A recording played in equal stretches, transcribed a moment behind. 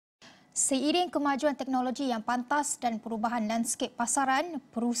Seiring kemajuan teknologi yang pantas dan perubahan landskep pasaran,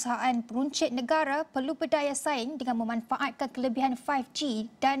 perusahaan peruncit negara perlu berdaya saing dengan memanfaatkan kelebihan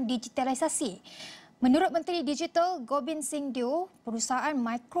 5G dan digitalisasi. Menurut Menteri Digital Gobind Singh, perusahaan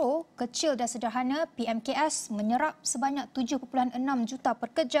mikro, kecil dan sederhana PMKS menyerap sebanyak 7.6 juta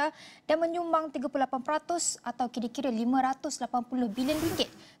pekerja dan menyumbang 38% atau kira-kira 580 bilion ringgit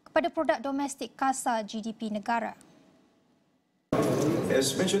kepada produk domestik kasar GDP negara.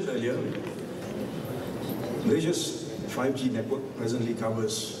 As mentioned earlier, Malaysia's 5G network presently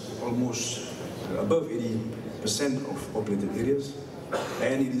covers almost above 80% of populated areas,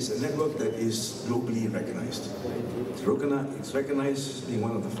 and it is a network that is globally recognized. It's recognized being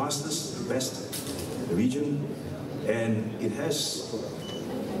one of the fastest, the best in the region, and it has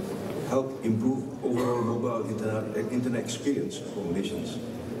helped improve overall mobile internet experience for Malaysians.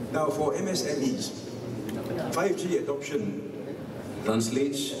 Now, for MSMEs, 5G adoption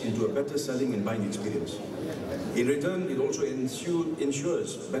translates into a better selling and buying experience. In return, it also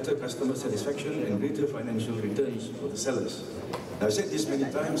ensures better customer satisfaction and greater financial returns for the sellers. I've said this many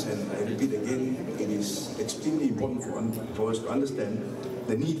times and I repeat again, it is extremely important for us to understand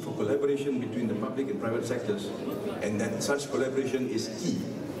the need for collaboration between the public and private sectors, and that such collaboration is key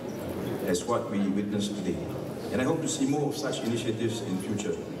as what we witness today. And I hope to see more of such initiatives in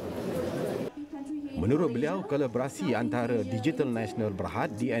future. Menurut beliau, kolaborasi antara Digital Nasional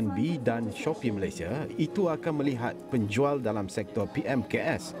Berhad DNB dan Shopee Malaysia itu akan melihat penjual dalam sektor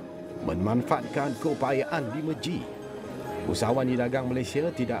PMKS memanfaatkan keupayaan 5G. Usahawan di dagang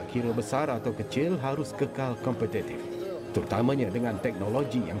Malaysia tidak kira besar atau kecil harus kekal kompetitif, terutamanya dengan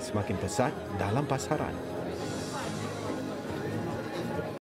teknologi yang semakin pesat dalam pasaran.